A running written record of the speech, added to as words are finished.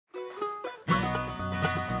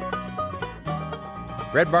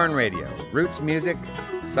Red Barn Radio, roots music,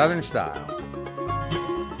 Southern style.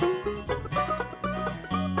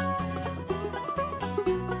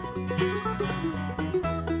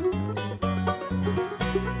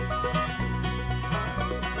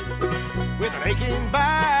 With an aching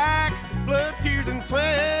back, blood, tears, and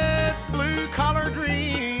sweat, blue-collar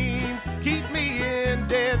dreams keep me in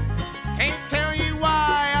debt. Can't tell you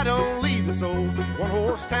why I don't leave this old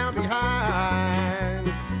one-horse town behind.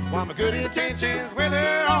 Why my good intentions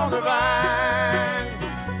wither on the vine.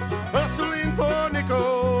 Hustling for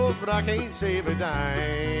nickels, but I can't save a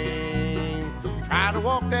dime. Try to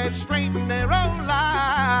walk that straight and narrow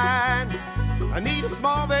line. I need a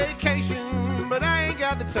small vacation, but I ain't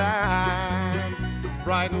got the time.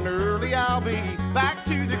 Bright and early, I'll be back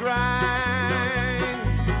to the grind.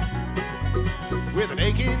 With an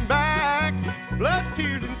aching back, blood,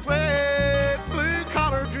 tears, and sweat,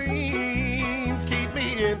 blue-collar dreams keep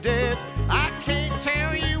me in debt. I can't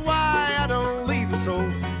tell you why I don't leave this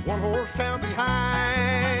old one-horse town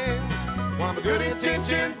behind. Why my good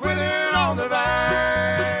intentions wither on the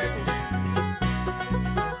vine.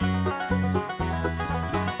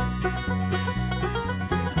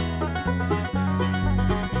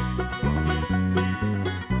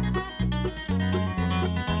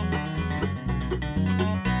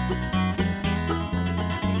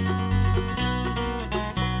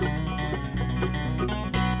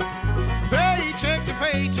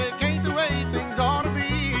 Paycheck ain't the way things ought to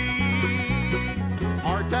be.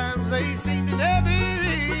 Hard times, they seem to never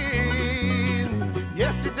end.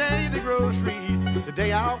 Yesterday the groceries,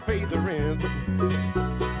 today I'll pay the rent.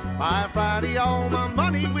 By Friday all my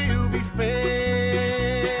money will be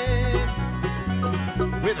spent.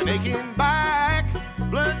 With an aching back,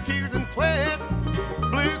 blood, tears, and sweat,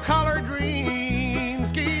 blue-collar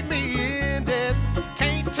dreams keep me in debt.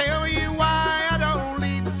 Can't tell you why I don't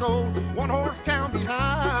leave this old one-horse town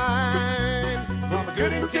behind. While my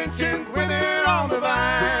good intentions wither on the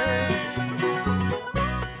vine.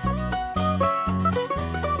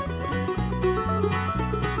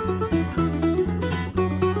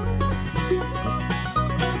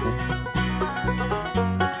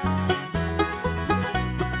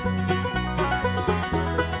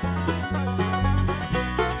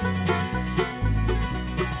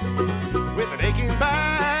 With an aching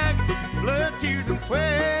back, blood, tears, and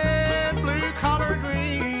sweat, blue-collar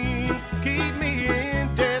dreams keep me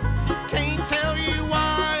in debt. Can't tell you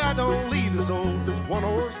why I don't leave this old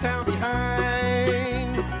one-horse town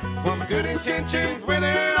behind. While my good intentions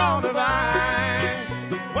withered on the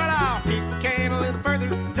vine. Well, I'll kick the can a little further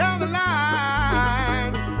down the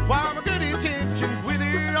line. While my good intentions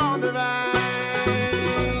withered on the vine.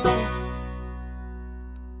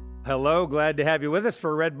 Hello, glad to have you with us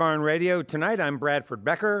for Red Barn Radio. Tonight, I'm Bradford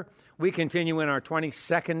Becker. We continue in our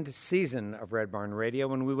 22nd season of Red Barn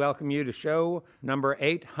Radio, and we welcome you to show number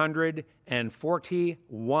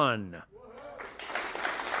 841.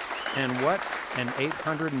 And what an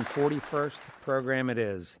 841st program it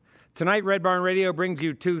is. Tonight, Red Barn Radio brings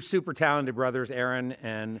you two super talented brothers, Aaron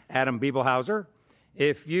and Adam Bibelhauser.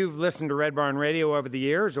 If you've listened to Red Barn Radio over the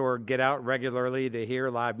years or get out regularly to hear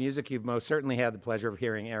live music, you've most certainly had the pleasure of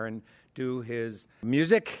hearing Aaron do his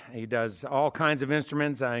music. He does all kinds of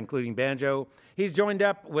instruments, including banjo. He's joined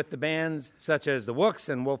up with the bands such as the Wooks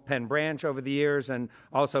and Wolf Pen Branch over the years and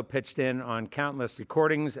also pitched in on countless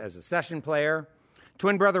recordings as a session player.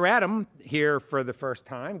 Twin brother Adam here for the first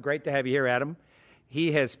time. Great to have you here, Adam.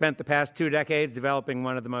 He has spent the past 2 decades developing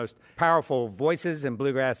one of the most powerful voices in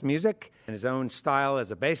bluegrass music and his own style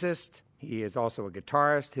as a bassist. He is also a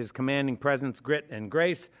guitarist. His commanding presence, grit, and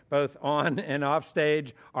grace, both on and off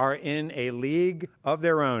stage, are in a league of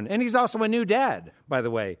their own. And he's also a new dad, by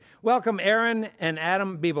the way. Welcome, Aaron and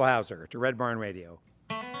Adam Bibelhauser, to Red Barn Radio.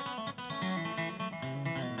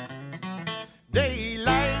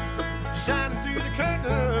 Daylight shining through the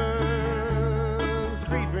curtains,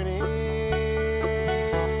 creeping in.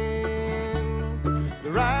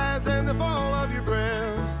 The rise and the fall of your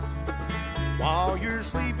breath while you're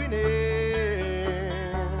sleeping in.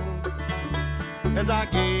 As I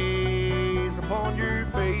gaze upon your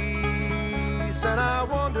face and I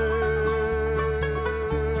wonder,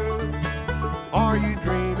 are you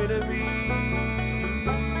dreaming of me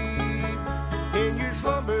in your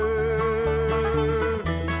slumber?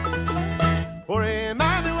 Or am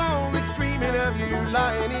I the one that's dreaming of you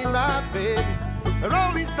lying in my bed? Or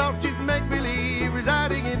all these thoughts just make believe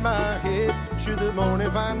residing in my head? Should the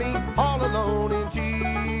morning find me all alone in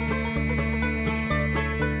tears,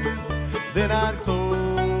 then I'd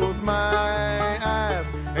close my eyes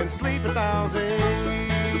and sleep 1,000 years.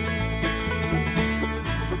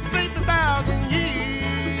 Sleep 1,000 years.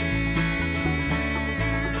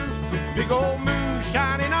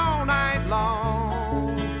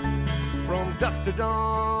 to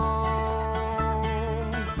dawn.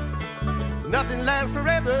 Nothing lasts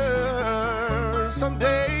forever.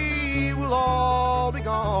 Someday we'll all be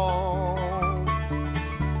gone.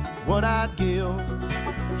 What I'd give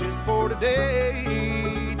just for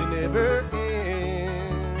today to never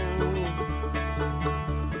end,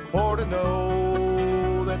 or to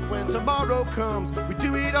know that when tomorrow comes, we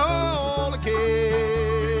do it all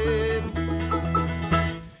again.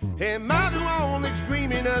 Am I the one that's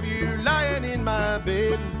dreaming of you lying in my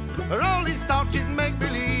bed? Or all these thoughts just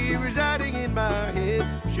make-believe residing in my head?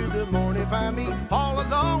 Should the morning find me all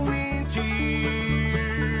alone in tears,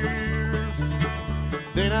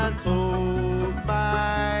 then I'd close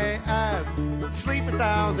my eyes and sleep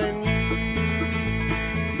 1,000 years.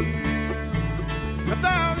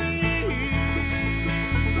 1,000 years.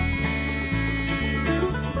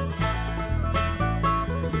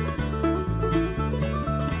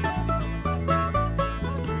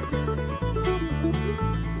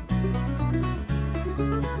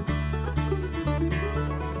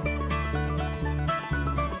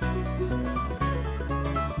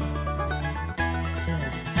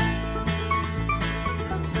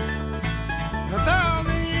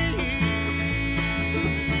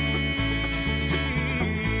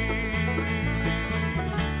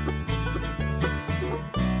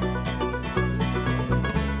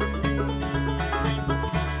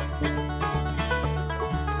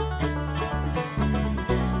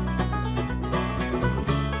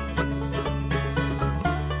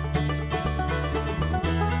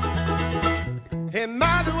 Am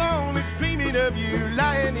I the one that's dreaming of you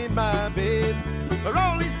lying in my bed? Or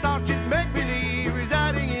all these thoughts just make believe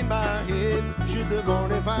residing in my head? Should the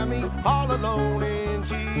morning find me all alone in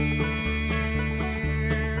tears,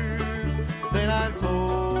 then I'd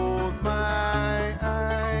close my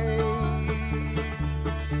eyes.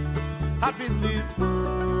 I'd bid this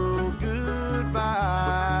world goodbye,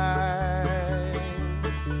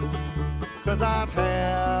 'cause I'd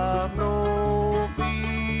have no fear.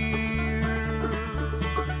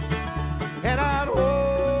 And I'd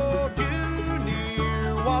hold you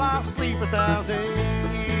near while I sleep 1,000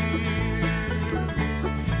 years.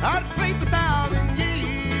 I'd sleep 1,000 years.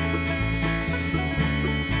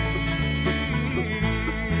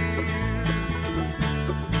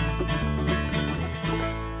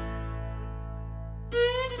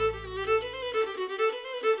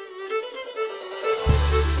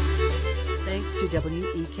 Thanks to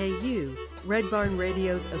WEKU, Red Barn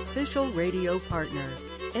Radio's official radio partner.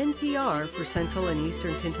 NPR for Central and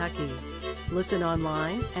Eastern Kentucky. Listen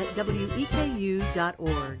online at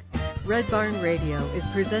weku.org. Red Barn Radio is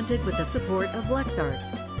presented with the support of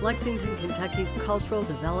LexArts, Lexington, Kentucky's cultural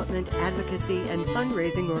development, advocacy, and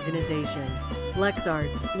fundraising organization.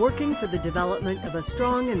 LexArts, working for the development of a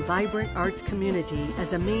strong and vibrant arts community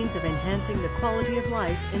as a means of enhancing the quality of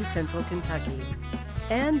life in Central Kentucky.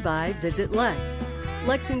 And by Visit Lex,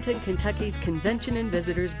 Lexington, Kentucky's Convention and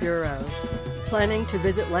Visitors Bureau. Planning to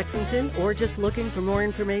visit Lexington or just looking for more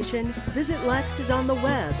information? Visit Lex is on the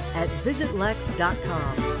web at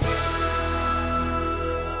visitlex.com.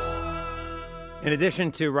 In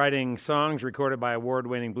addition to writing songs recorded by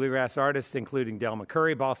award-winning bluegrass artists, including Del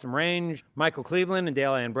McCoury, Balsam Range, Michael Cleveland, and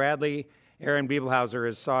Dale Ann Bradley, Aaron Bibelhauser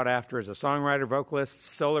is sought after as a songwriter,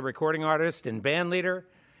 vocalist, solo recording artist, and band leader.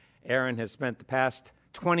 Aaron has spent the past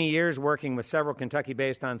 20 years working with several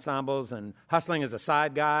Kentucky-based ensembles and hustling as a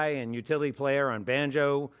side guy and utility player on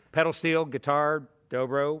banjo, pedal steel, guitar,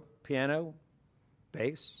 dobro, piano,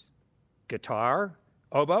 bass, guitar,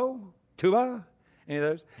 oboe, tuba, any of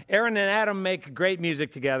those. Aaron and Adam make great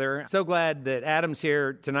music together. So glad that Adam's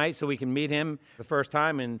here tonight so we can meet him the first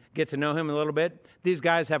time and get to know him a little bit. These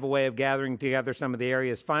guys have a way of gathering together some of the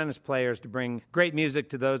area's finest players to bring great music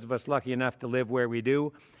to those of us lucky enough to live where we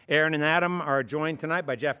do. Aaron and Adam are joined tonight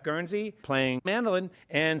by Jeff Guernsey playing mandolin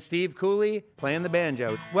and Steve Cooley playing the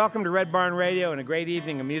banjo. Welcome to Red Barn Radio and a great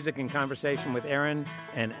evening of music and conversation with Aaron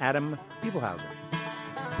and Adam Bibelhauser.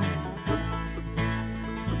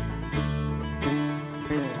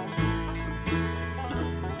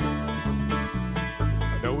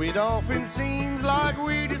 I know it often seems like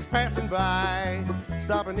we're just passing by,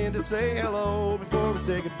 stopping in to say hello before we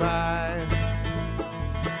say goodbye.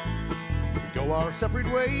 Go our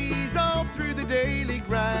separate ways all through the daily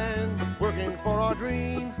grind, working for our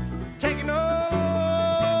dreams. It's taking all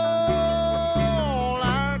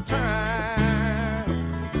our time.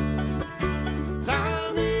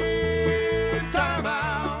 Time in, time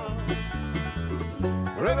out,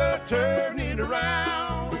 forever turning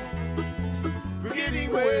around,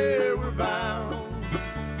 forgetting where we're bound.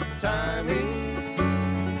 Time in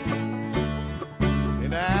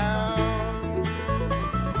and out.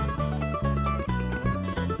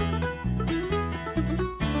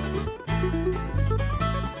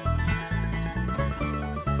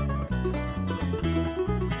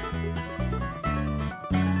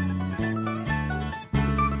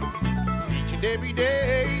 And every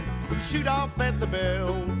day we shoot off at the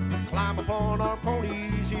bell, climb upon our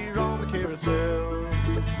ponies here on the carousel.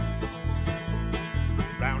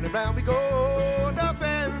 Round and round we go, and up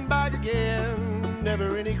and back again,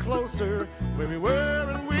 never any closer where we were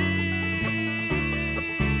when we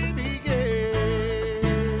began.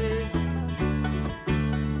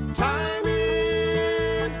 Time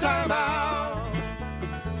in, time out,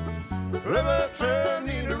 forever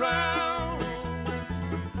turning around,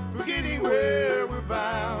 forgetting where we're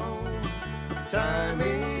bound. Time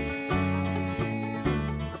in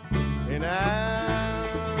and out.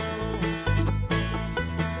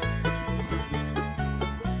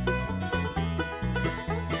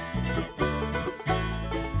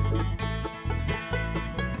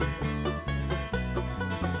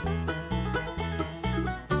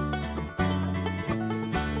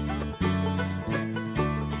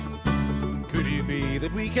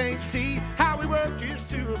 That we can't see how we work just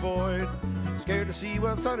to avoid, scared to see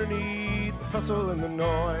what's underneath the hustle and the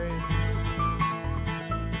noise.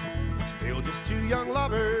 Still just two young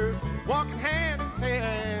lovers walking hand in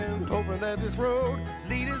hand, hoping that this road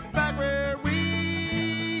lead us back where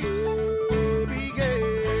we began.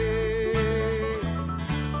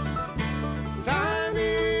 Time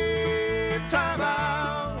in, time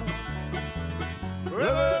out,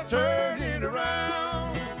 forever turning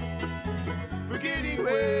around, forgetting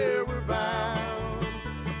where we're bound.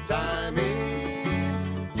 Time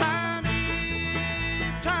in,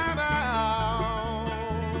 time out,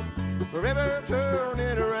 forever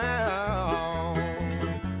turning around,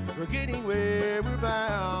 forgetting where we're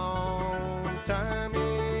bound. Time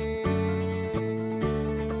in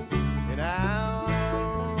and out.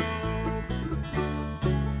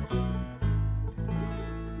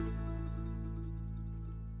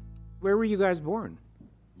 Where were you guys born?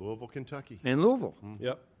 Louisville, Kentucky. In Louisville.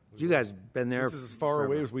 Yep. You guys been there? This is as far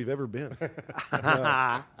forever. away as we've ever been.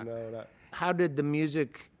 No, not. How did the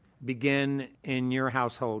music begin in your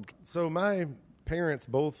household? So my parents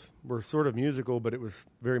both were sort of musical, but it was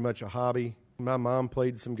very much a hobby. My mom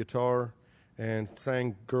played some guitar and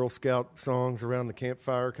sang Girl Scout songs around the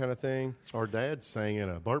campfire kind of thing. Our dad sang in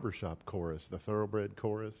a barbershop chorus, the Thoroughbred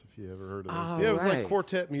Chorus, if you ever heard of those. Oh, Yeah, it was right. like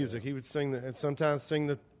quartet music. He would sing and sometimes sing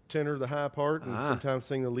the tenor, the high part, and sometimes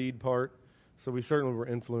sing the lead part. So we certainly were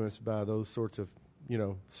influenced by those sorts of,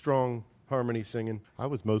 strong harmony singing. I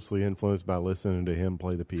was mostly influenced by listening to him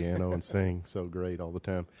play the piano and sing so great all the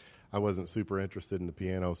time. I wasn't super interested in the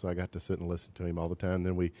piano, so I got to sit and listen to him all the time.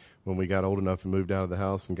 Then when we got old enough and moved out of the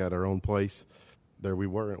house and got our own place, there we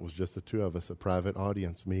were. It was just the two of us, a private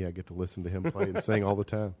audience. Me, I get to listen to him play and sing all the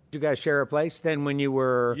time. Did you guys share a place then when you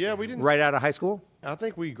were We didn't. right out of high school? I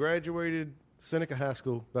think we graduated Seneca High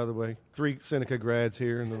School, by the way. 3 Seneca grads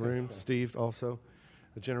here in the room. Steve also,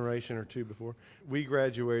 a generation or two before. We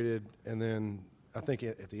graduated, and then I think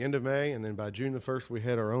at the end of May, and then by June the 1st, we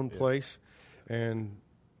had our own place. And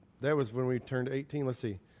that was when we turned 18. Let's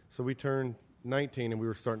see. So we turned 19, and we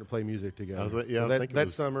were starting to play music together.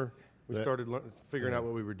 That summer, we started figuring out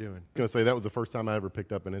what we were doing. I was going to say, that was the first time I ever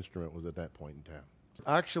picked up an instrument, was at that point in time.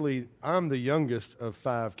 Actually, I'm the youngest of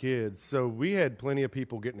 5 kids, so we had plenty of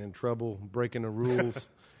people getting in trouble, breaking the rules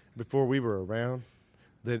before we were around,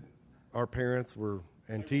 that our parents were,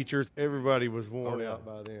 and teachers, everybody was worn out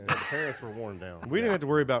by then. The parents were worn down. We didn't have to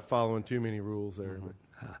worry about following too many rules there. But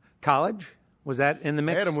College? Was that in the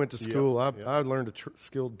mix? Adam went to school. Yeah. I learned a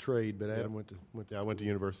skilled trade, but Adam went to Yeah, I went to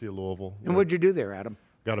University of Louisville. And what'd you do there, Adam?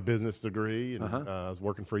 Got a business degree, and I was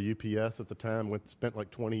working for UPS at the time. Spent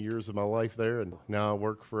like 20 years of my life there, and now I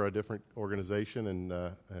work for a different organization, and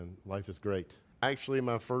life is great. Actually,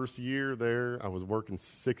 my first year there, I was working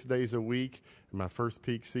 6 days a week. In my first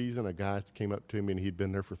peak season, a guy came up to me, and he'd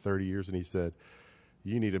been there for 30 years, and he said,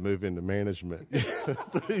 "You need to move into management."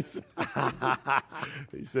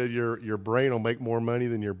 He said, your brain will make more money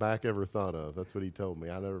than your back ever thought of. That's what he told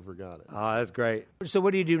me. I never forgot it. Oh, that's great. So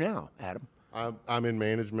what do you do now, Adam? I'm in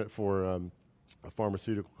management for a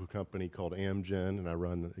pharmaceutical company called Amgen, and I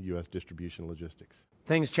run the U.S. distribution logistics.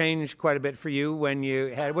 Things changed quite a bit for you when you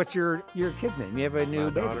had, what's your kid's name? You have a new My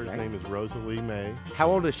baby, daughter's right? name is Rosalie May.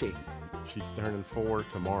 How old is she? She's turning 4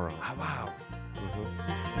 tomorrow. Oh, wow.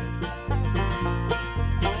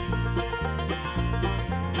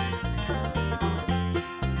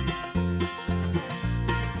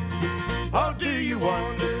 Oh, do you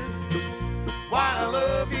wonder why I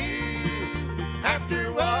love you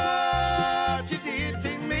after what you did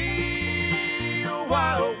to me? Oh,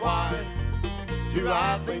 why do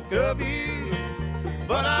I think of you?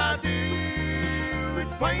 But I do,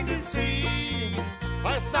 it's plain to see.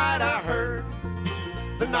 Last night I heard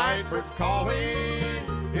the night birds calling.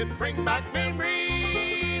 It brings back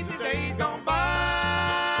memories of days gone by.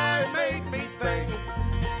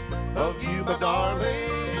 my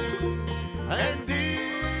darling. And do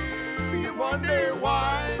you wonder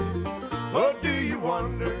why? Oh, do you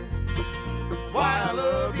wonder why I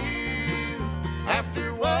love you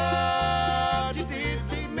after what you did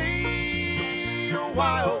to me? Oh,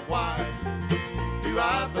 why do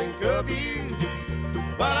I think of you?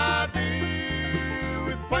 But I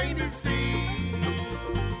do, it's plain to see.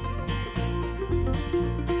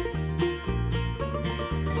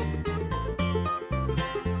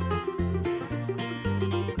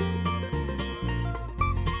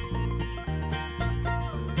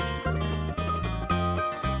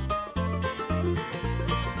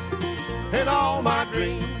 In all my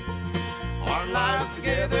dreams, our lives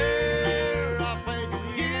together, I think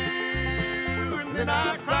of you, and then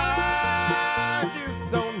I cry. I just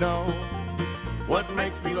don't know what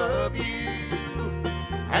makes me love you.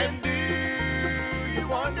 And do you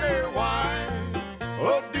wonder why?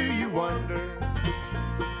 Oh, do you wonder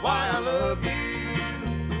why I love you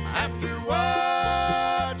after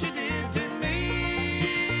what you did to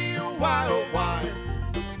me? Oh, why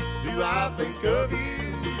do I think of you?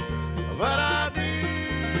 But I do,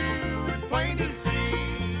 it's plain to see.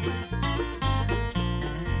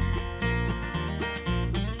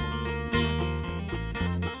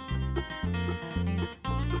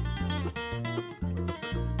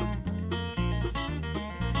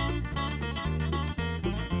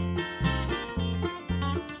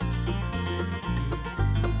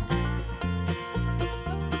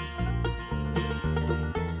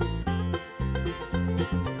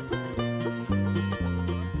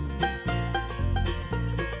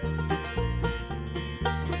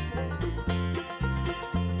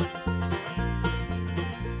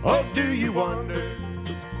 Oh, do you wonder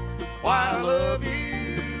why I love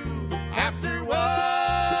you after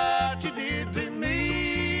what you did to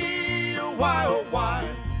me? Oh, why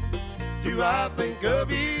do I think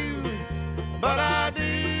of you? But I do,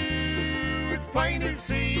 it's plain to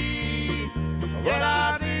see. What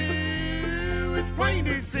I do, it's plain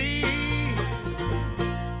to see.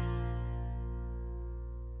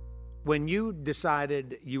 When you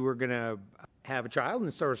decided you were going to have a child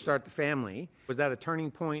and sort of start the family, was that a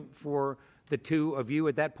turning point for the two of you?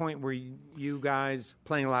 At that point, were you guys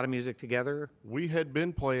playing a lot of music together? We had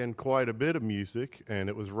been playing quite a bit of music, and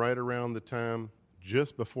it was right around the time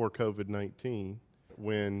just before COVID-19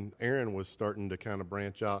 when Aaron was starting to kind of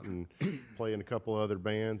branch out and play in a couple of other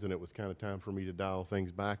bands, and it was kind of time for me to dial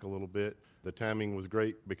things back a little bit. The timing was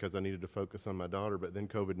great because I needed to focus on my daughter, but then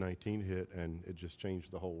COVID-19 hit, and it just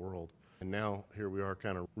changed the whole world. And now here we are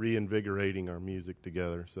kind of reinvigorating our music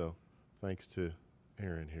together, so thanks to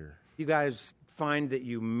Aaron here. You guys find that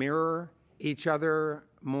you mirror each other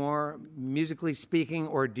more, musically speaking,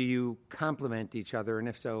 or do you complement each other, and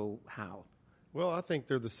if so, how? Well, I think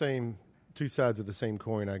they're the same, two sides of the same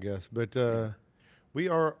coin, I guess. But we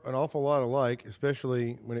are an awful lot alike,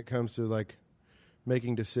 especially when it comes to, like,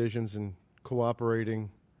 making decisions and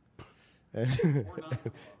cooperating.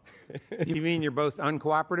 You mean you're both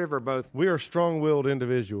uncooperative or both? We are strong-willed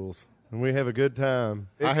individuals, and we have a good time.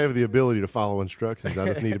 I have the ability to follow instructions. I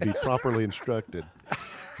just need to be properly instructed.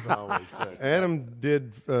 I always say. Adam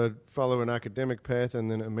did follow an academic path and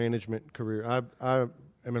then a management career. I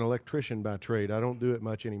am an electrician by trade. I don't do it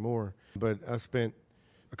much anymore, but I spent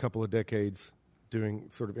a couple of decades doing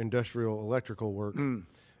sort of industrial electrical work.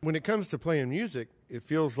 When it comes to playing music, it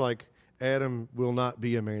feels like Adam will not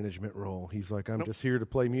be a management role. He's like, I'm just here to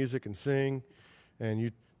play music and sing, and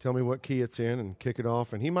you tell me what key it's in and kick it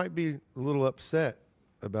off. And he might be a little upset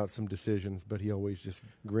about some decisions, but he always just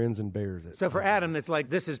grins and bears it. So for Adam, it's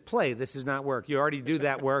like, this is play, this is not work. You already do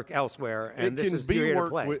that work elsewhere, and this is you're here to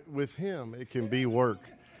play. With him, it can be work.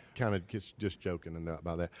 Kind of just joking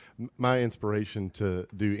about that. My inspiration to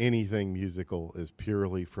do anything musical is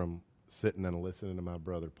purely from sitting and listening to my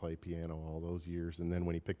brother play piano all those years. And then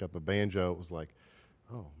when he picked up a banjo, it was like,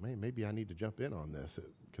 oh, man, maybe I need to jump in on this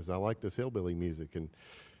because I like this hillbilly music. And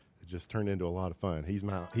it just turned into a lot of fun. He's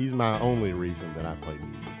my only reason that I play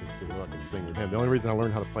music is so I can sing with him. The only reason I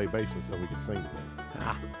learned how to play bass was so we could sing together.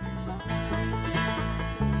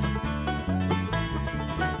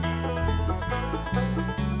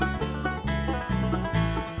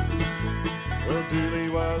 Well, Dooley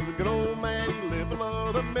was a good old man, he lived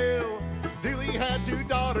below the mill. Dooley had 2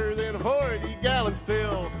 daughters and a 40-gallon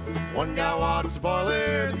still. One guy watched the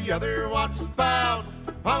boiler, the other watched the spout.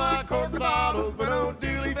 Mama corked the bottles, but old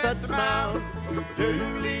Dooley fetched them out.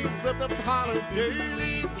 Dooley slipped up the holler,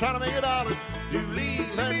 Dooley trying to make a dollar. Dooley,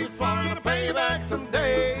 let me swallow, gonna pay you back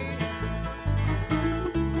someday.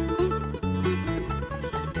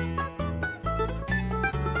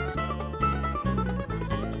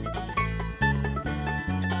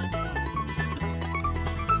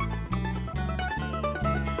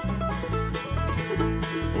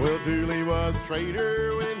 Dooley was a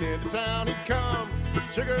trader when into town he'd come.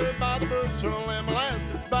 Sugar by the bushel and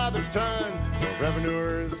molasses by the ton. The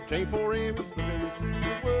revenuers came for him, slipping through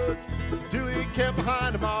the woods. Dooley kept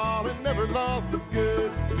behind them all and never lost his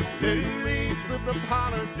goods. Dooley slipped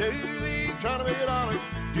upon her, Dooley trying to make it on her.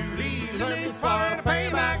 Dooley left his fire to pay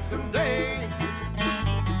back someday.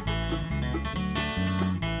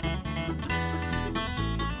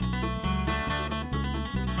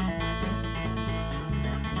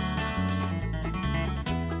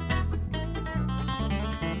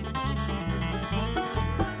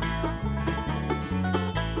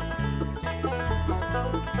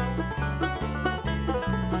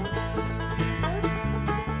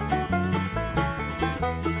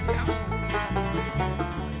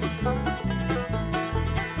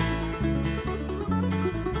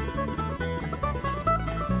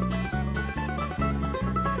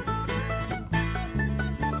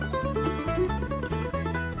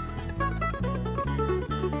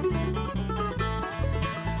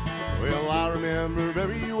 Remember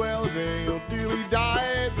very well the day old Dooley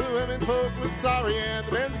died. The women folk looked sorry and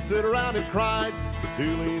the men stood around and cried.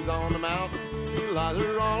 Dooley's on the mountain, he lies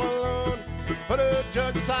there all alone. Put a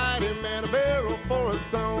jug beside him and a barrel for a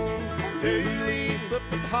stone. Dooley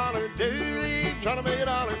slipped upon her, Dooley trying to make it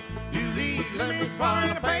holler. Dooley left his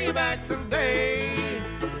fire to pay back someday.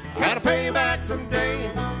 I had to pay back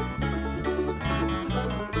someday.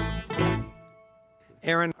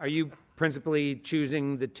 Aaron, are you principally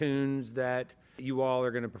choosing the tunes that you all are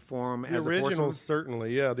going to perform as a foursome? The originals,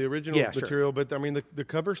 certainly, yeah. The original material, sure. But I mean, the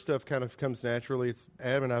cover stuff kind of comes naturally. It's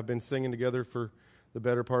Adam and I have been singing together for the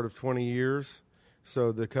better part of 20 years,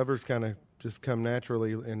 so the covers kind of just come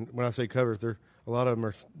naturally. And when I say covers, a lot of them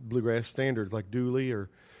are bluegrass standards, like Dooley or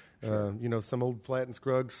sure. Some old Flatt and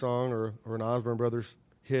Scruggs song or an Osborne Brothers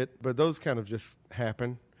hit. But those kind of just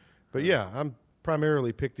happen. But yeah, I'm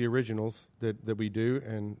primarily pick the originals that we do,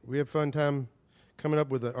 and we have fun time coming up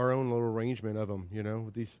with our own little arrangement of them,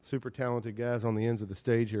 with these super talented guys on the ends of the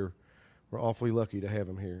stage here. We're awfully lucky to have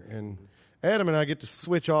them here. And Adam and I get to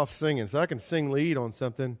switch off singing, so I can sing lead on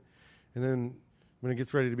something, and then when it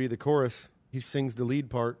gets ready to be the chorus, he sings the lead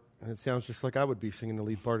part, and it sounds just like I would be singing the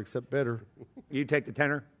lead part, except better. You take the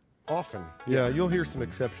tenor? Often. Yeah, you'll hear some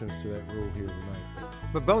exceptions to that rule here tonight.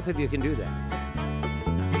 But both of you can do that.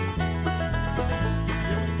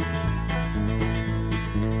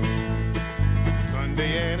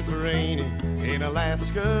 And it's raining in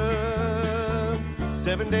Alaska.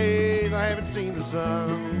 7 days I haven't seen the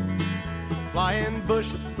sun. Flying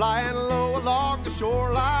bush, flying low along the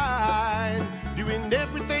shoreline, doing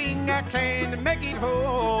everything I can to make it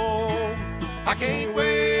home. I can't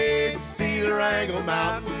wait to see the Wrangell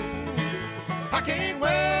Mountains. I can't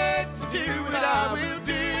wait to do what I will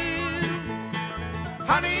do.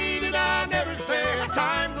 Honey, did I never say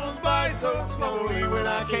time goes by so slowly when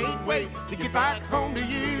I can't wait to get back home to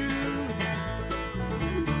you.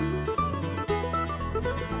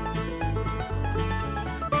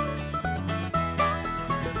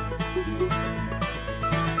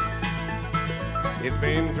 It's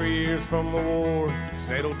been 3 years from the war,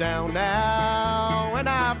 settled down now, and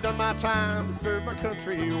I've done my time to serve my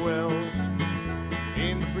country well.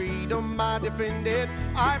 In freedom I defend it,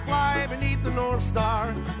 I fly beneath the North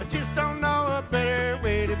Star. I just don't know a better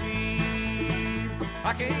way to be.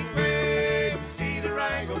 I can't wait to see the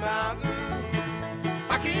Wrangell Mountains.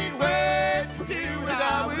 I can't wait to do what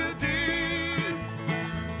I will do.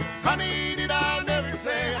 Honey, did I never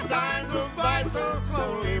say time goes by so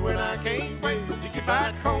slowly when I can't wait to get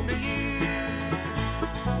back home to you.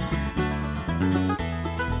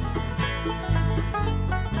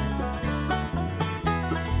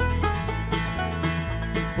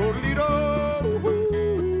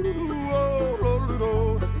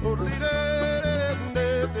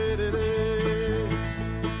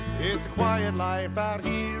 It's a quiet life out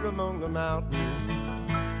here among the mountains,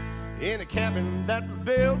 in a cabin that was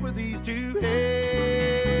built with these two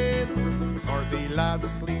heads. McCarthy lies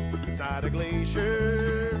asleep beside a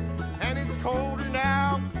glacier, and it's colder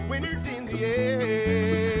now, winter's in the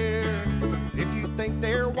air. If you think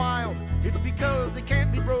they're wild, it's because they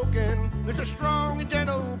can't be broken. There's a strong and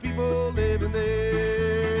gentle people living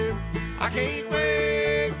there. I can't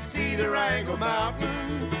wait to see the Wrangell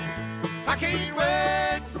Mountains. I can't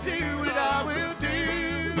wait to do what I will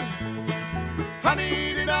do.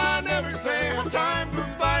 Honey, did I never say time goes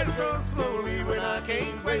by so slowly when I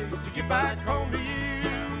can't wait to get back home to you.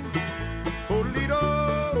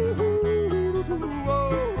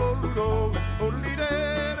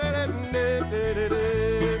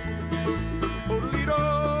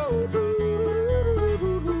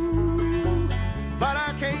 But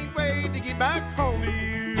I can't wait to get back home to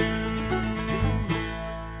you.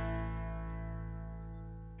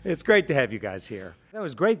 It's great to have you guys here. That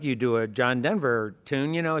was great you do a John Denver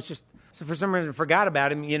tune. You know, it's just, so for some reason I forgot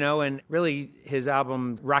about him, you know, and really his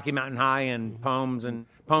album Rocky Mountain High and Poems,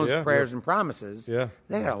 Prayers, and Promises, Yeah.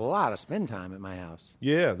 they got a lot of spin time at my house.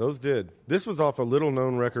 Yeah, those did. This was off a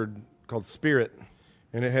little-known record called Spirit,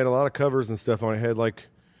 and it had a lot of covers and stuff on it. It had, like,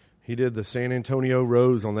 he did the San Antonio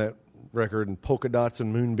Rose on that record, and Polka Dots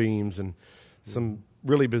and Moonbeams, and some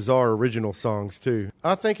really bizarre original songs, too.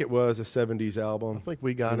 I think it was a 70s album. I think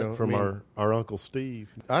we got it from our Uncle Steve.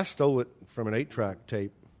 I stole it from an 8-track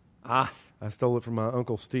tape. I stole it from my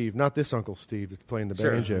Uncle Steve. Not this Uncle Steve that's playing the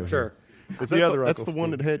banjo. Sure. Is the other that's Uncle the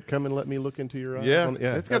one Steve. that had Come and Let Me Look Into Your Eyes? Yeah,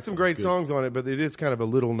 yeah. it's got some great songs on it, but it is kind of a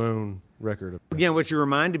little-known record. Again, what you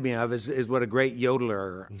reminded me of is what a great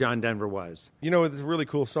yodeler John Denver was. You know, it's a really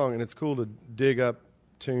cool song, and it's cool to dig up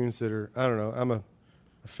tunes that are, I don't know, I'm a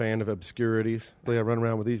fan of obscurities. I run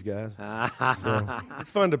around with these guys. So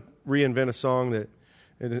it's fun to reinvent a song that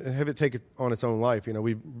and have it take it on its own life. You know,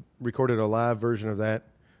 we recorded a live version of that,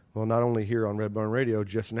 well, not only here on Red Barn Radio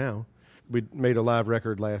just now. We made a live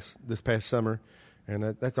record this past summer,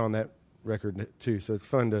 and that's on that record too. So it's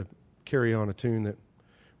fun to carry on a tune that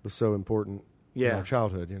was so important in our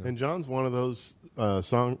childhood. You know, and John's one of those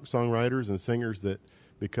songwriters and singers that,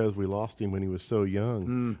 because we lost him when he was so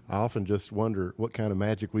young, I often just wonder what kind of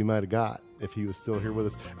magic we might have got if he was still here with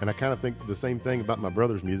us. And I kind of think the same thing about my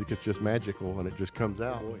brother's music. It's just magical, and it just comes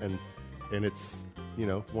out, and it's, you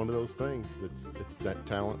know, it's one of those things it's that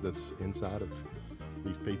talent that's inside of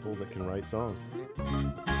these people that can write songs.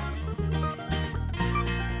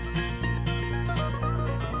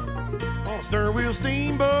 On a stern wheel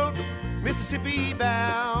steamboat, Mississippi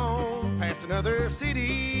bound, past another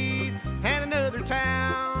city and another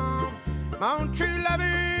town. My own true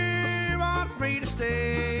lover wants me to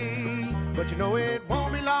stay, but you know it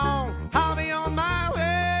won't be long, I'll be on my way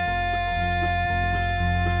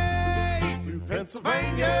through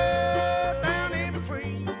Pennsylvania, down in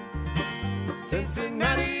between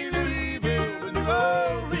Cincinnati, Louisville, and New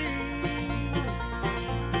Orleans.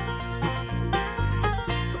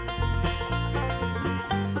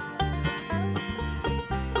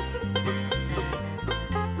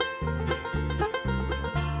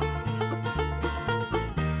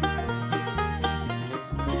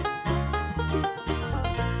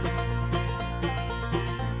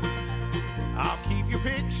 I'll keep your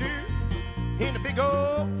picture in a big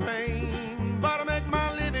old frame, but I'll make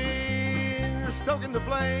my living stoking the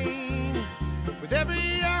flame with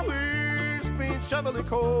every hour spent shoveling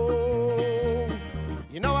coal.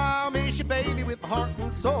 You know I'll miss you, baby, with my heart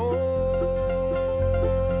and soul.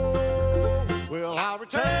 Well, I'll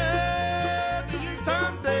return to you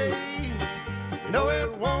someday. You know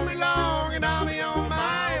it won't be long, and I'll be on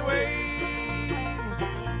my way.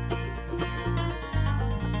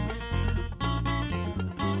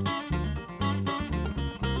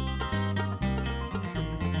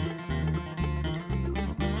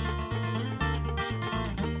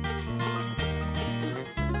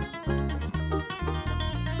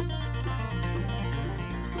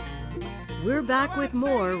 We're back with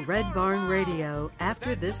more Red Barn Radio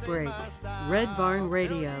after this break. Red Barn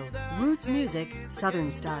Radio, roots music, Southern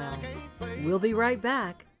style. We'll be right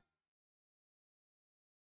back.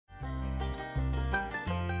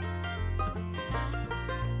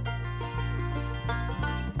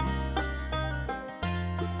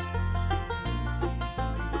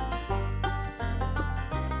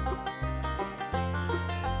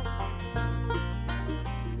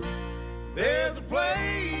 There's a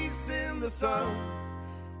place in the sun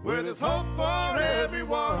where there's hope for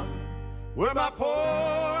everyone, where my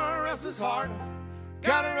poor restless heart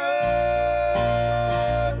gotta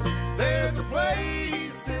run. There's a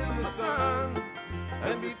place in the sun,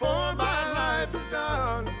 and before my life is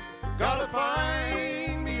done, gotta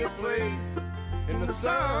find me a place in the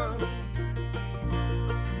sun.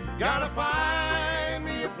 Gotta find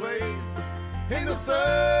me a place in the sun.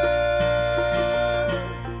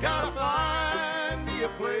 Gotta find me a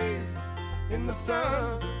place in the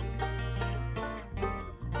sun.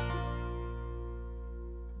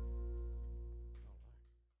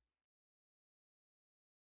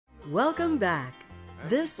 Welcome back.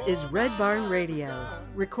 This is Red Barn Radio,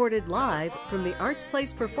 recorded live from the Arts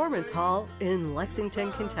Place Performance Hall in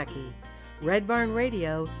Lexington, Kentucky. Red Barn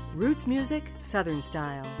Radio, roots music, Southern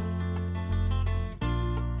style.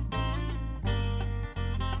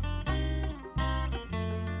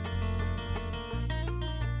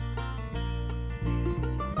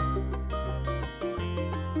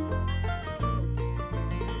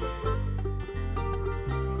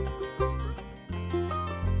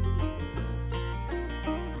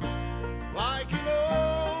 Like an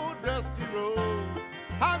old dusty road,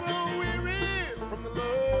 I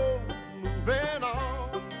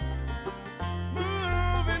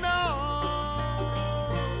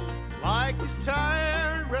this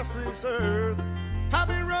tired, restless earth. I've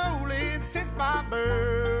been rolling since my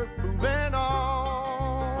birth, moving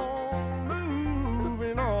on,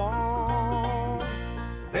 moving on.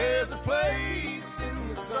 There's a place in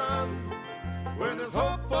the sun where there's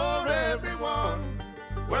hope for everyone,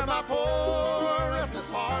 where my poor restless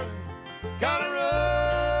heart gotta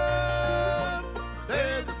run.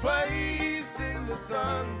 There's a place in the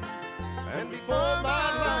sun, and before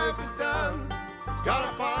my life is done, gotta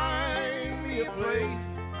find me a place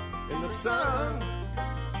in the sun.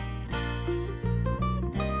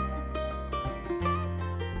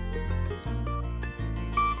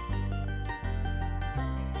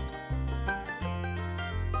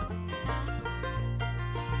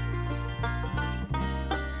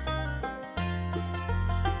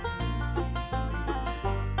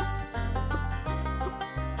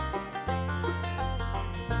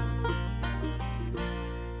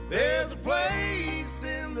 There's a place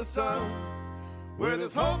in the sun where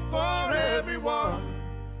there's hope for everyone,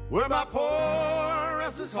 where my poor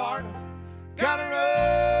restless heart gotta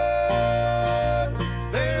run.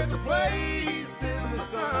 There's a place in the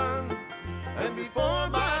sun, and before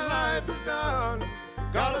my life is done,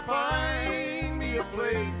 gotta find me a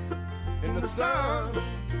place in the sun.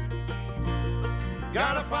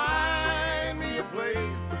 Gotta find me a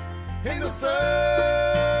place in the sun.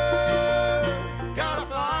 Gotta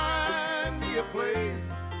find me a place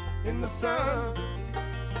in the sun.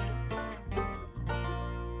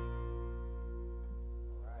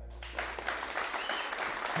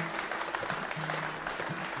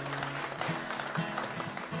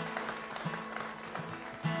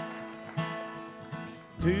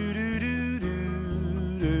 Do do do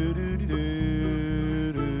do do do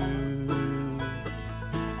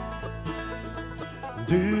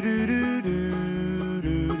do do do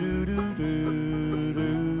do do do.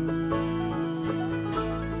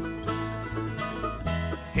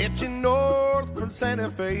 Hitching north from Santa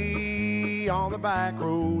Fe on the back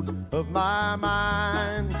roads of my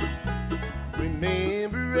mind,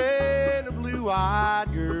 remembering a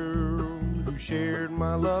blue-eyed girl who shared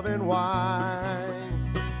my love and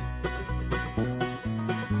wine.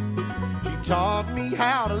 She taught me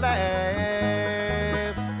how to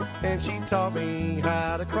laugh, and she taught me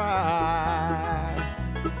how to cry.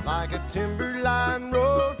 Like a timberline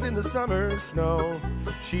rose in the summer snow,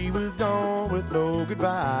 she was gone with no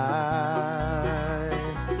goodbye.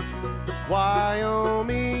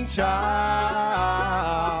 Wyoming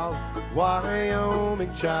child,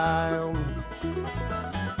 Wyoming child.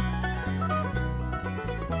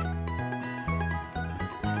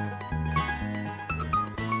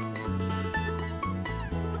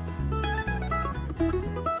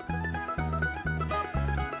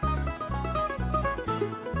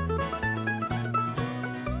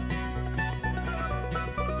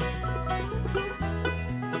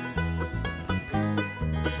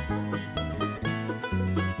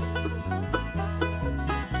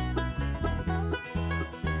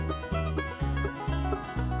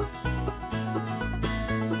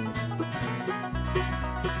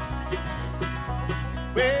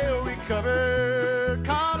 Well, we covered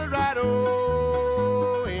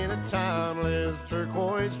Colorado in a timeless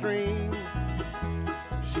turquoise dream.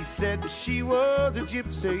 She said that she was a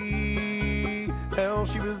gypsy. Hell,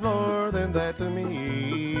 she was more than that to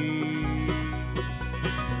me.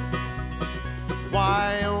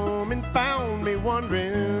 Wyoming found me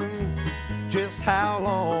wondering just how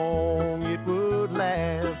long it would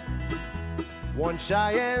last. One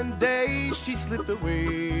Cheyenne day she slipped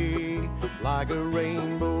away like a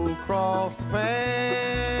rainbow crossed the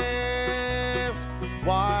path.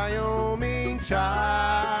 Wyoming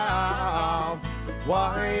child,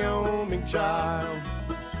 Wyoming child.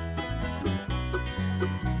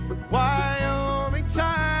 Wyoming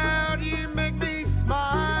child, you make me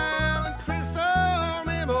smile in crystal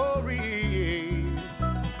memories,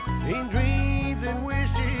 in dreams and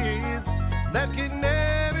wishes that could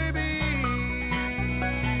never be.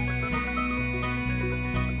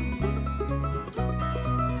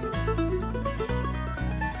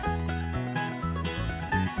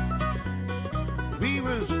 We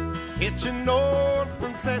was hitching north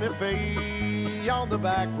from Santa Fe on the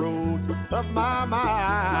back roads of my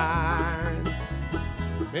mind,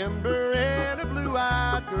 remembering a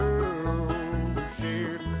blue-eyed girl who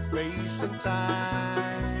shared space and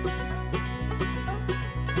time.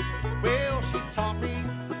 Well, she taught me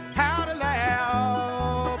how to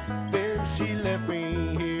laugh, then she left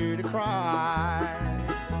me here to cry.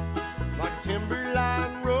 Like a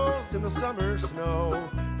timberline rose in the summer snow,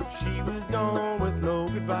 she was gone with no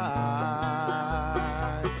goodbye.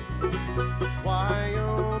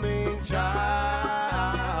 Wyoming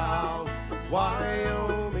child,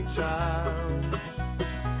 Wyoming child,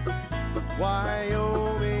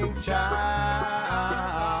 Wyoming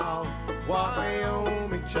child,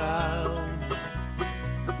 Wyoming child,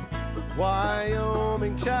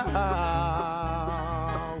 Wyoming child,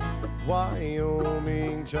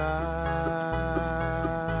 Wyoming child.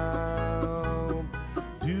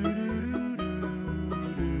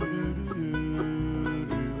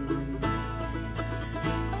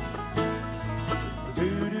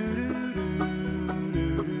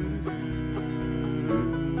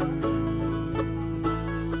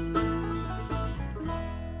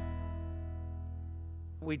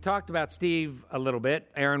 We talked about Steve a little bit.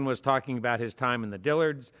 Aaron was talking about his time in the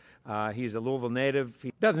Dillards. He's a Louisville native.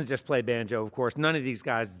 He doesn't just play banjo, of course. None of these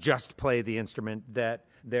guys just play the instrument that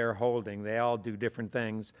they're holding. They all do different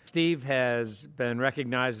things. Steve has been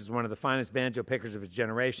recognized as one of the finest banjo pickers of his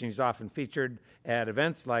generation. He's often featured at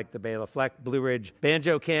events like the Bela Fleck Blue Ridge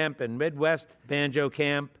Banjo Camp and Midwest Banjo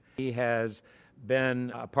Camp. He has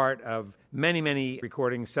been a part of many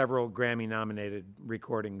recordings, several Grammy-nominated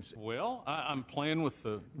recordings. Well, I'm playing with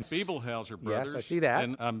the Bibelhauser Brothers. Yes, I see that.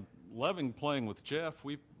 And I'm loving playing with Jeff.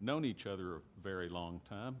 We've known each other a very long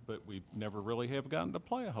time, but we never really have gotten to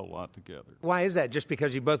play a whole lot together. Why is that? Just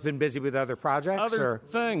because you've both been busy with other projects? Other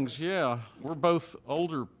things, yeah. We're both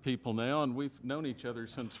older people now, and we've known each other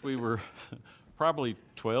since we were probably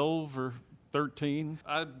 12 or 13.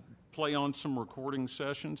 I play on some recording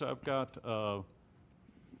sessions. I've got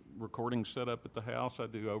recording set up at the house. I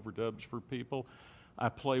do overdubs for people. I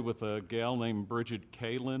play with a gal named Bridget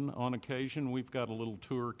Kalin on occasion. We've got a little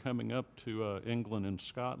tour coming up to England and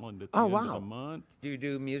Scotland at the end of the month. Do you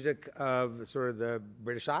do music of sort of the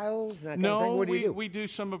British Isles? That kind no, of thing? What do you do? We do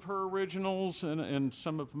some of her originals and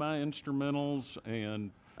some of my instrumentals,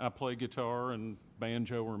 and I play guitar and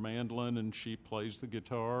banjo or mandolin, and she plays the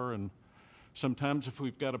guitar. And sometimes if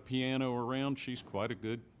we've got a piano around, she's quite a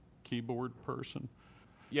good keyboard person.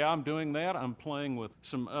 Yeah, I'm doing that. I'm playing with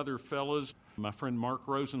some other fellas. My friend Mark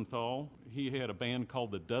Rosenthal, he had a band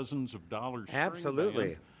called the Dozens of Dollars String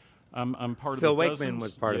Absolutely. Band. I'm part Phil of the Wakeman Dozens.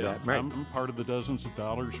 was part of that, right? I'm part of the Dozens of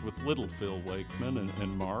Dollars with little Phil Wakeman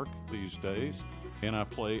and Mark these days. And I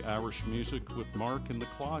play Irish music with Mark and the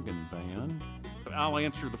Cloggin Band. I'll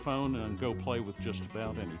answer the phone and go play with just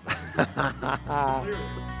about anything.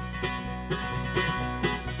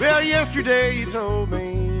 Well, yesterday you told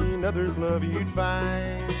me another's love you'd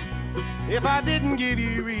find if I didn't give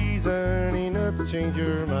you reason enough to change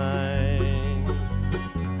your mind.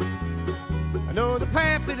 I know the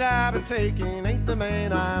path that I've been taking ain't the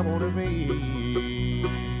man I want to be.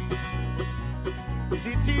 Is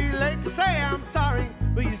it too late to say I'm sorry?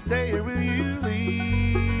 Will you stay or will you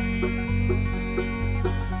leave?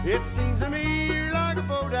 It seems to me you're like a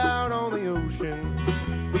boat out on the ocean,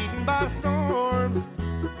 beaten by storms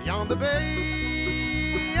beyond the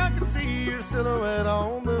bay. I can see your silhouette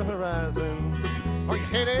on the horizon. Are you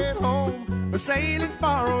headed home or sailing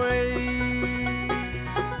far away?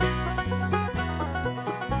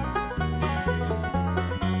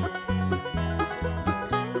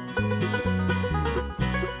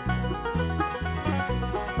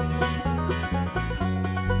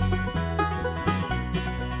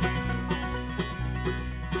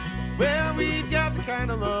 Well, we've got the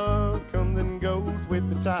kind of love comes and goes with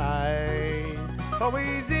the tide.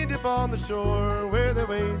 Always end up on the shore where the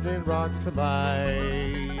waves and rocks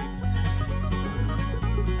collide.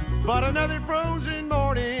 But another frozen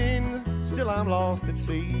morning, still I'm lost at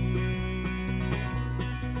sea.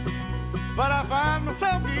 But I find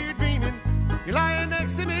myself here dreaming, you're lying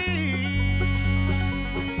next to me.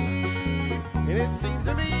 And it seems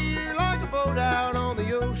to me you're like a boat out on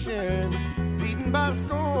the ocean, beaten by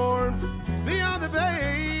storms beyond the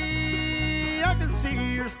bay. I can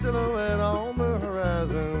see your silhouette on the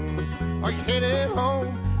horizon. Are you headed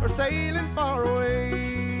home or sailing far away?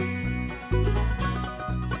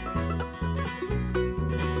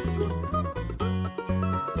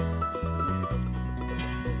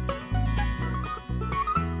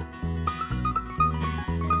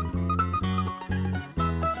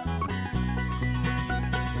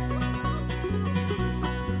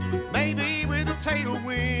 Maybe with a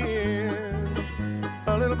tailwind,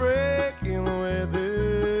 a little break in the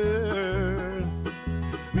weather,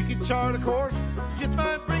 we could chart a course, just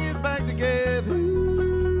might bring us back together.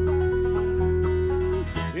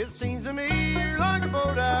 It seems to me you're like a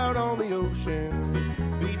boat out on the ocean,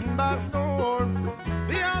 beaten by storms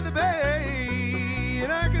beyond the bay.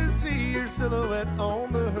 And I can see your silhouette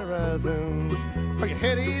on the horizon. Are you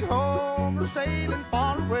headed home or sailing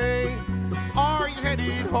far away? Are you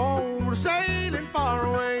headed home or sailing far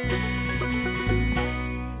away?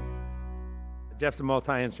 Jeff's a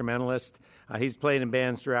multi-instrumentalist. He's played in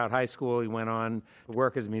bands throughout high school. He went on to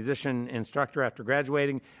work as a musician instructor after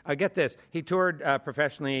graduating. Get this, he toured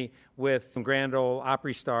professionally with Grand Ole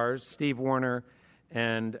Opry stars, Steve Wariner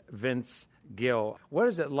and Vince Gill. What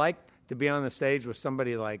is it like to be on the stage with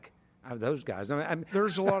somebody like those guys?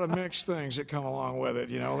 There's a lot of mixed things that come along with it.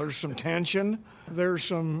 There's some tension, there's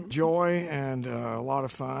some joy, and a lot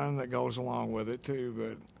of fun that goes along with it, too.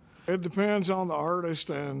 But it depends on the artist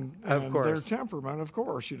and their temperament, of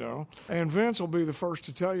course, And Vince will be the first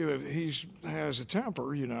to tell you that he has a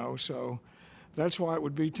temper, so that's why it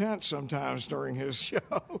would be tense sometimes during his shows.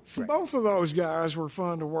 Right. Both of those guys were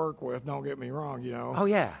fun to work with, don't get me wrong, Oh,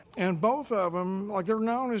 yeah. And both of them, they're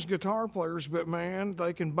known as guitar players, but, man,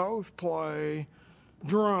 they can both play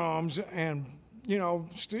drums and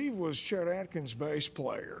Steve was Chet Atkins' bass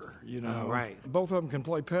player, Oh, right. Both of them can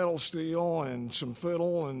play pedal steel and some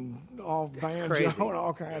fiddle and all banjo crazy. and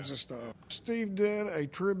all kinds of stuff. Steve did a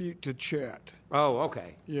tribute to Chet. Oh,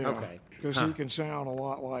 okay. Yeah. Okay. Because he can sound a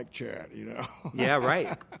lot like Chet, Yeah,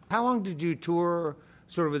 right. How long did you tour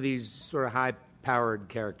sort of with these sort of high-powered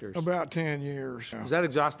characters? About 10 years. Was that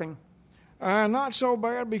exhausting? Not so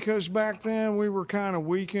bad, because back then we were kind of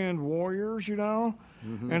weekend warriors,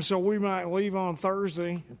 Mm-hmm. And so we might leave on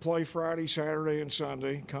Thursday and play Friday, Saturday, and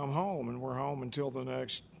Sunday, come home, and we're home until the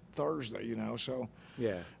next Thursday, So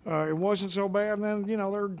yeah, it wasn't so bad. And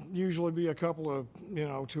then, there'd usually be a couple of,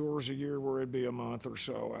 tours a year where it'd be a month or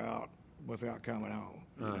so out without coming home,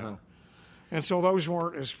 you know. And so those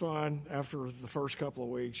weren't as fun after the first couple of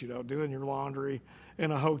weeks, doing your laundry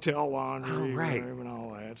in a hotel laundry room and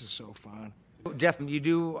all that. It's just so fun. Jeff, you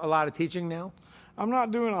do a lot of teaching now? I'm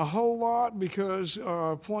not doing a whole lot because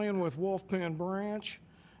playing with Wolfpen Branch,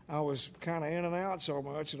 I was kind of in and out so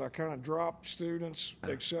much that I kind of dropped students,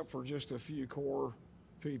 except for just a few core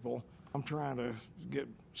people. I'm trying to get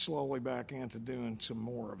slowly back into doing some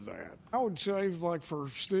more of that. I would say, for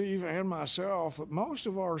Steve and myself, most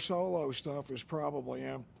of our solo stuff is probably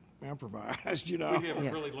improvised, We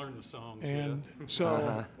haven't really learned the songs and yet.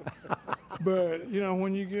 So, but,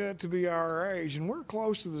 when you get to be our age, and we're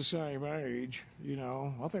close to the same age,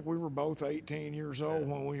 I think we were both 18 years old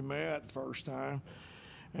when we met the first time.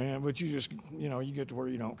 But you just, you get to where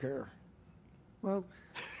you don't care. Well,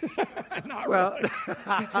 not really.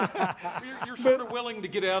 You're sort of willing to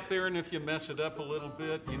get out there, and if you mess it up a little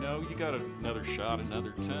bit, you got another shot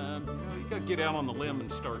another time. You got to get out on the limb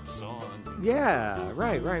and start sawing. Yeah,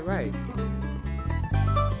 right.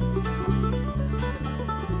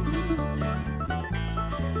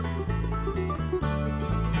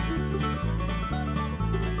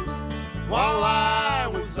 While I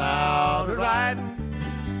was out riding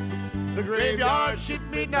the graveyard shift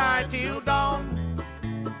midnight till dawn,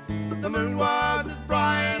 the moon was as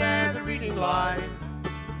bright as a reading light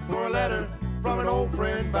for a letter from an old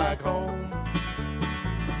friend back home.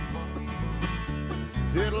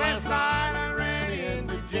 Said last night I ran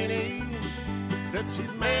into Jenny, said she's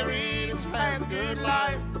married and she has a good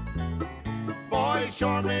life. Boy, you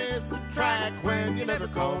sure missed the track when you never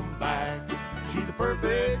come back. She's a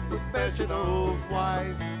perfect professional's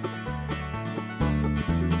wife.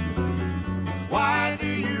 Why do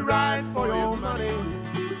you ride for your money?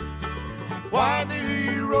 Why do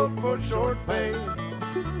you rope for short pay?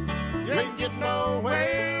 You ain't getting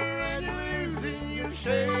nowhere and you're losing your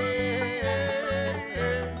share.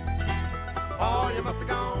 Oh, you must have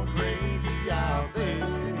gone crazy out there.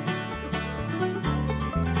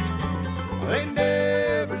 They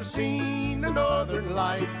never seen the northern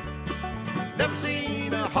lights, never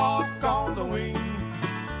seen a hawk on the wing.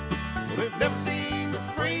 They've never seen the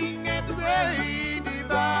spring at the Great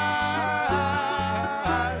Divide.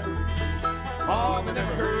 Oh, they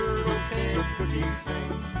never heard old Camp Cookie sing.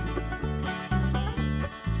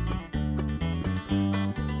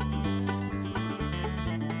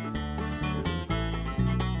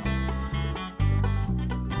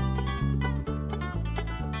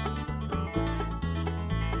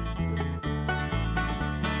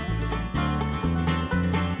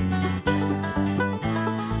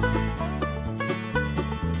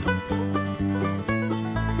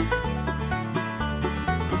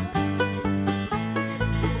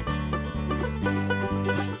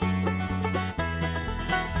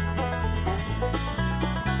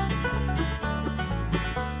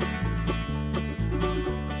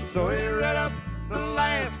 So he read up the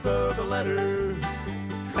last of the letter,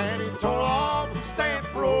 and he tore off the stamp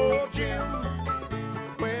for old Jim.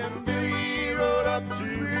 When Billy rode up to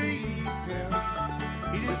relieve him,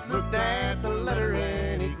 he just looked at the letter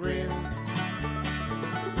and he grinned.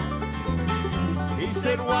 He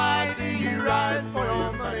said, why do you ride for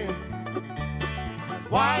your money?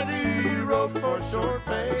 Why do you rope for short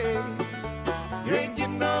pay?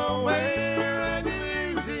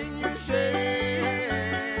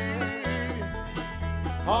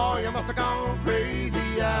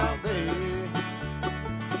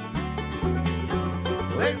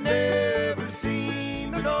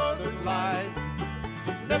 lies.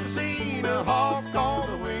 Never seen a hawk on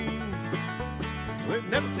the wing. We've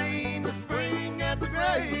never seen the spring at the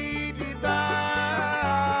Great Divide.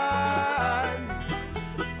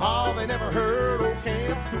 Oh, they never heard old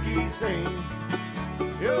Camp Cookie sing.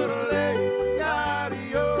 Yodelay,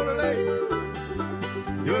 yaddy, yodelay,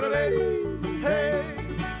 yodelay, hey.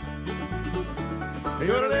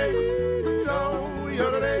 Yodelay, oh,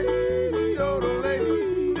 yodelay, yodelay.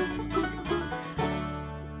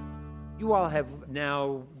 You all have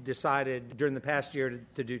now decided during the past year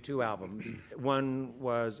to do 2 albums. One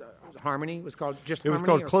was Harmony. It was called just It was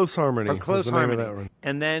Harmony? called Close Harmony. Or Close was the name Harmony. of that one.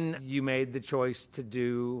 And then you made the choice to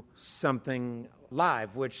do something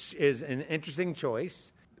live, which is an interesting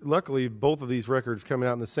choice. Luckily, both of these records coming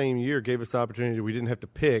out in the same year gave us the opportunity. We didn't have to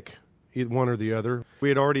pick either one or the other. We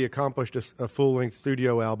had already accomplished a full-length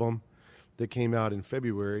studio album that came out in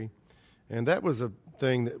February, and that was a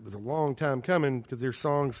thing that was a long time coming because there's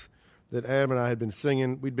songs that Adam and I had been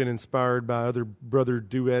singing. We'd been inspired by other brother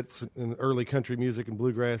duets in early country music and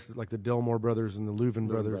bluegrass, like the Delmore Brothers and the Louvin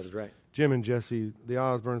Brothers, right. Jim and Jesse, the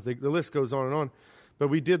Osbournes. The list goes on and on. But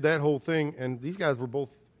we did that whole thing, and these guys were both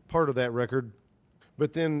part of that record.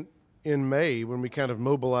 But then in May, when we kind of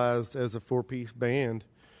mobilized as a 4-piece band,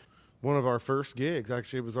 one of our first gigs,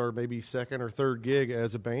 actually it was our maybe second or third gig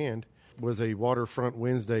as a band, was a Waterfront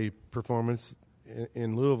Wednesday performance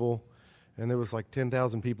in Louisville, and there was like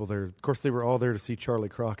 10,000 people there. Of course, they were all there to see Charlie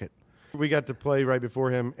Crockett. We got to play right before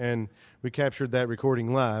him, and we captured that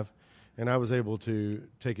recording live, and I was able to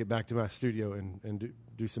take it back to my studio and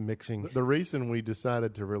do some mixing. The reason we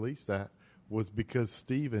decided to release that was because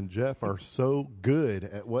Steve and Jeff are so good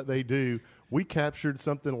at what they do. We captured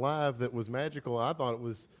something live that was magical. I thought it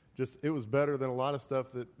was better than a lot of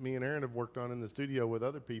stuff that me and Aaron have worked on in the studio with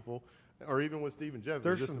other people, or even with Steve and Jeff.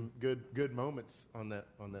 There's just some good moments on that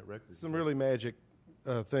record. Some really magic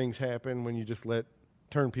things happen when you just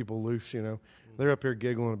turn people loose, you know. They're up here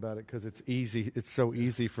giggling about it because it's easy. It's so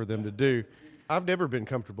easy for them to do. I've never been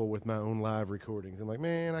comfortable with my own live recordings. I'm like,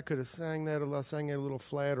 man, I could have sang that a little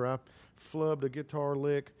flat, or I flubbed a guitar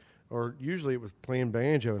lick, or usually it was playing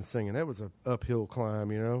banjo and singing. That was an uphill climb,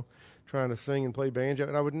 you know, trying to sing and play banjo.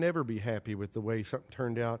 And I would never be happy with the way something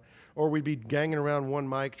turned out. Or we'd be ganging around one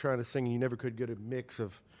mic trying to sing, and you never could get a mix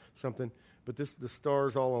of something. But the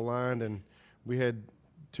stars all aligned, and we had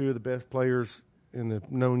 2 of the best players in the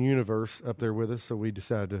known universe up there with us, so we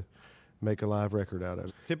decided to make a live record out of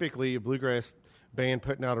it. Typically, a bluegrass band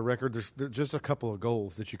putting out a record, there's just a couple of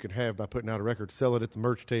goals that you can have by putting out a record. Sell it at the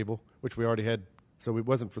merch table, which we already had, so it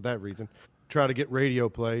wasn't for that reason. Try to get radio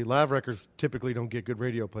play. Live records typically don't get good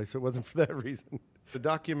radio play, so it wasn't for that reason. To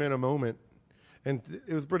document a moment, and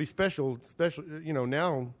it was pretty special, you know,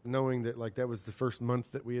 now knowing that like that was the first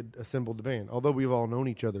month that we had assembled the band. Although we've all known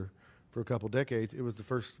each other for a couple decades, it was the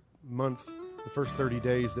first month, the first 30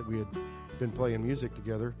 days that we had been playing music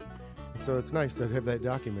together. So it's nice to have that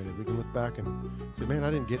documented. We can look back and say, man,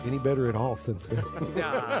 I didn't get any better at all since then.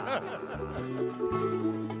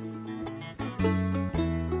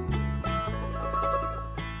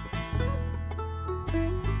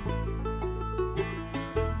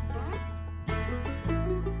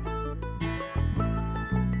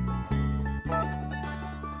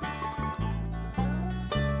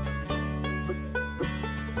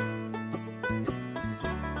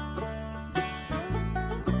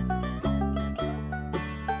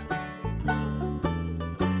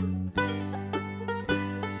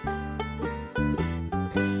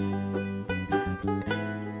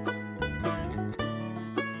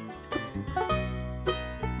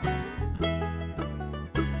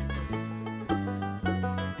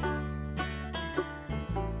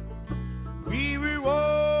 We were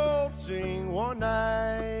waltzing one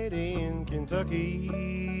night in Kentucky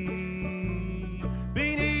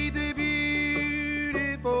beneath the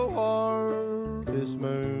beautiful harvest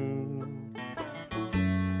moon,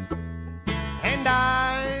 and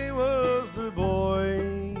I was the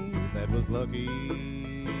boy that was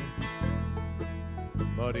lucky,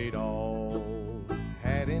 but it all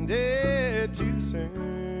had ended too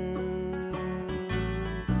soon.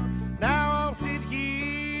 Now I'll sit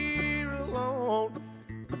here alone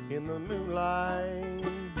in the moonlight.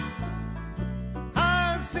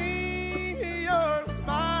 I've seen your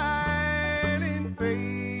smiling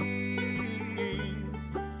face,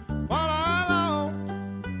 while I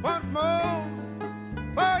long once more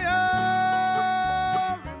for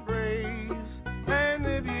your embrace and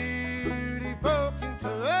the beautiful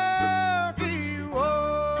Kentucky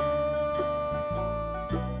waltz.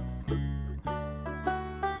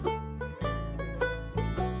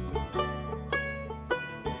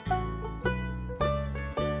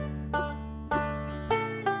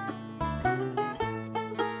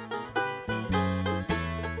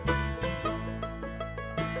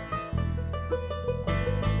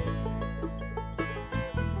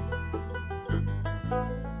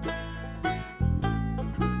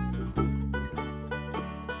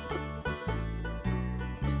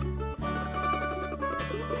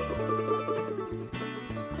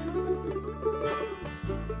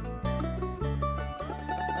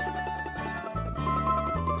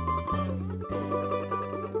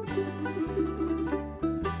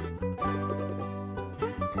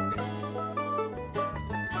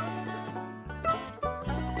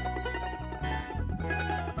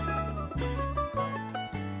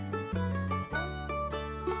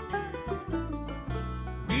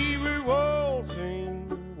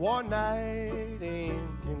 one night in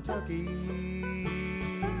Kentucky,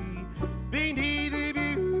 beneath the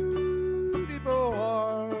beautiful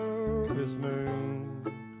harvest moon.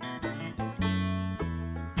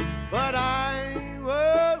 But I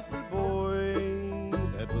was the boy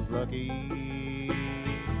that was lucky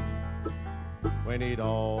when it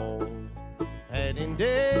all had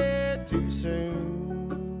ended too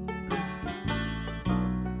soon.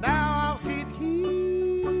 Now I'll sit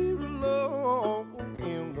here alone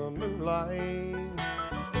in the moonlight.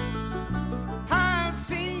 I've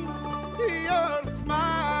seen your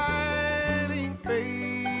smiling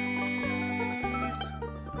face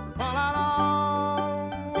while I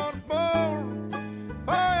long once more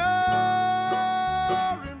for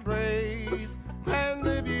your embrace and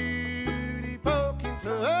the beautiful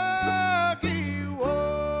Kentucky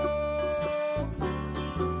walks.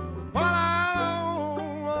 While I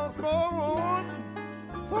long once more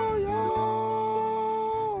for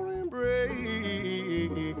your embrace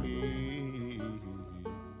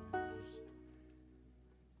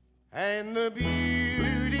and the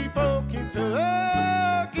beautiful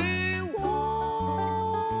Kentucky walks.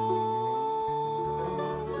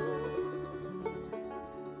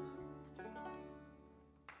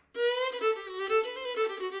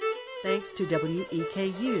 Thanks to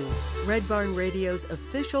WEKU, Red Barn Radio's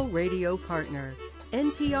official radio partner,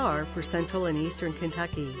 NPR for Central and Eastern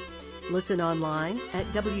Kentucky. Listen online at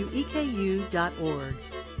weku.org.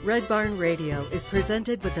 Red Barn Radio is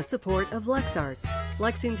presented with the support of LexArts,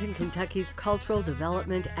 Lexington, Kentucky's cultural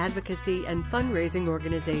development, advocacy, and fundraising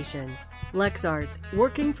organization. LexArts,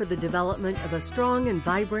 working for the development of a strong and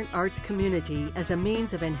vibrant arts community as a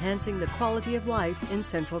means of enhancing the quality of life in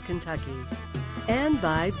Central Kentucky. And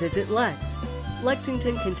by Visit Lex,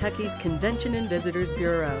 Lexington, Kentucky's Convention and Visitors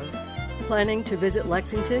Bureau. Planning to visit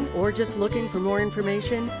Lexington or just looking for more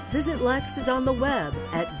information? Visit Lex is on the web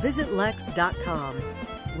at visitlex.com.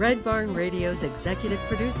 Red Barn Radio's executive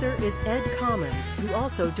producer is Ed Commons, who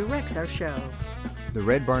also directs our show. The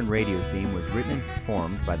Red Barn Radio theme was written and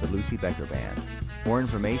performed by the Lucy Becker Band. More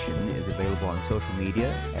information is available on social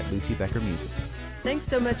media at Lucy Becker Music. Thanks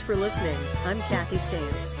so much for listening. I'm Kathy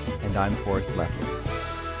Stamps. And I'm Forrest Leffler.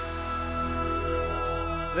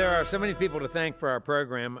 There are so many people to thank for our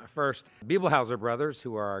program. First, Bibelhauser Brothers,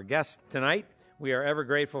 who are our guests tonight. We are ever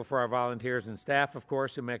grateful for our volunteers and staff, of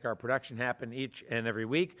course, who make our production happen each and every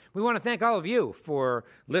week. We want to thank all of you for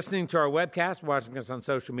listening to our webcast, watching us on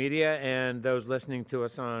social media, and those listening to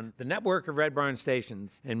us on the network of Red Barn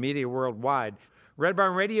stations and media worldwide. Red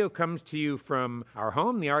Barn Radio comes to you from our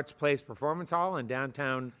home, the Arts Place Performance Hall in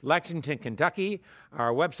downtown Lexington, Kentucky.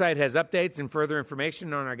 Our website has updates and further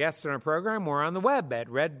information on our guests and our program. We're on the web at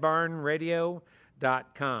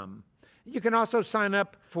redbarnradio.com. You can also sign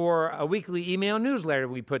up for a weekly email newsletter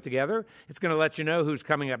we put together. It's going to let you know who's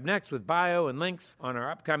coming up next with bio and links on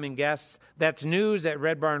our upcoming guests. That's news at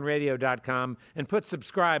redbarnradio.com, and put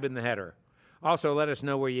subscribe in the header. Also, let us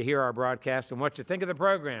know where you hear our broadcast and what you think of the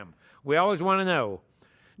program. We always want to know.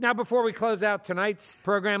 Now, before we close out tonight's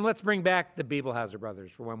program, let's bring back the Bibelhauser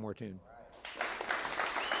Brothers for one more tune.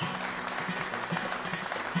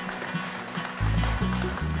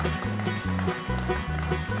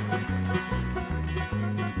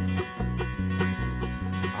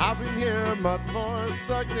 I've been here a month more,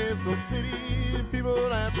 stuck in this old city. People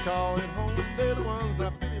have to call it home. They're the ones I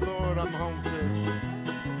pity, Lord, I'm homesick.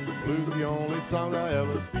 Blues the only song I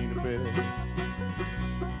ever seen in bed.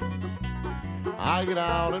 I get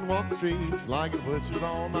out and walk the streets like it blisters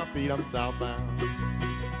on my feet. I'm southbound.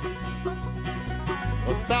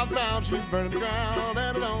 Well, southbound, she's burning the ground,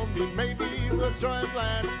 and I don't mean maybe, but sure I'm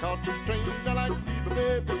glad I caught this train. I like to see my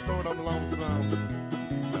baby, Lord, I'm lonesome.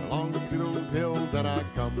 I long to see those hills that I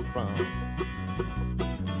come from.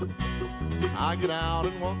 I get out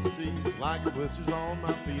and walk the streets like the blisters on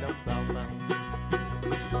my feet. I'm southbound.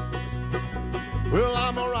 Well,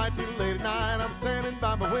 I'm alright till late at night. I'm standing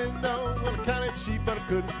by my window. Well, I counted sheep, but I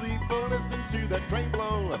couldn't sleep for listening to that train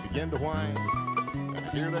blow. I began to whine. I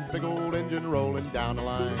hear that big old engine rolling down the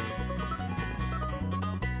line.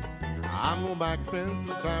 I'm going back to spend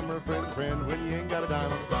some time with a friend. When you ain't got a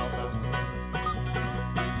dime, I'm southbound.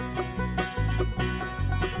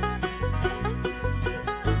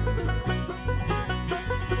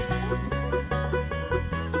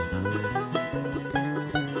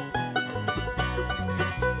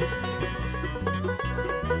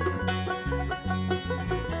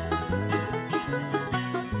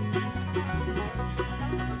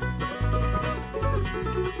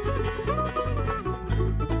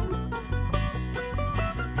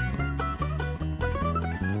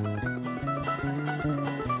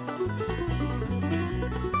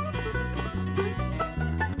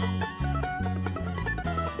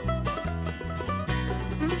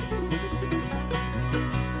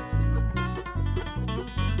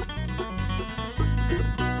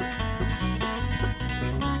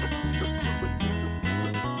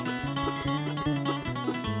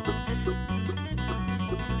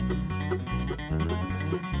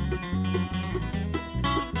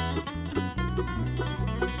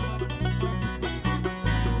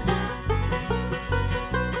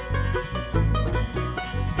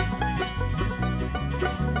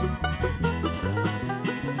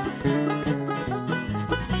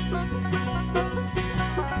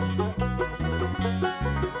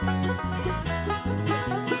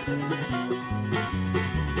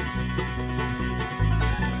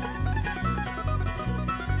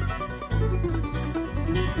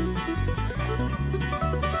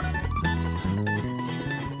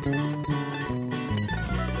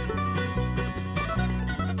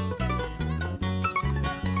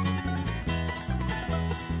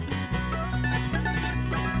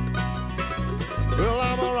 Well,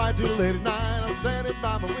 I'm alright till late at night. I'm standing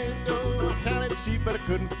by my window. I counted sheep, but I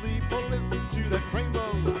couldn't sleep. For listening to that train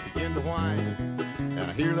roll begin to whine, and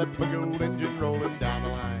I hear that big old engine rolling down the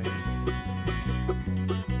line.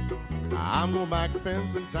 I'm going back to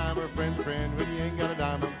spend some time with a friend's friend. When you ain't got a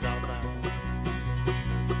dime, I'm southbound.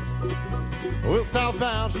 Well,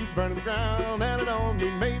 southbound, she's burning the ground, and it on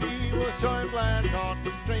me maybe. Well, sure I'm glad I caught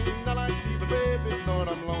this train. I like to see my baby, Lord,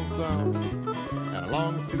 I'm lonesome, and I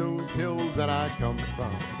long to see those hills that I come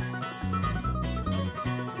from.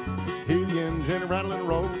 Hear the engine rattling the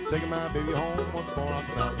road, taking my baby home once more, I'm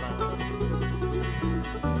southbound.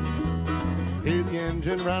 Hear the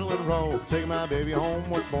engine rattling the road, taking my baby home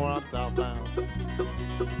once more, I'm southbound.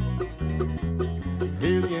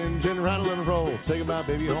 Hear the engine rattling the road, taking my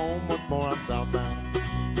baby home once more, I'm southbound.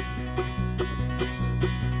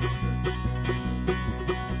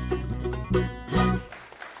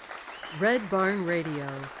 Red Barn Radio,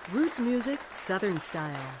 roots music, Southern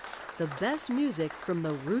style. The best music from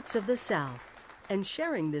the roots of the South, and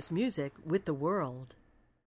sharing this music with the world.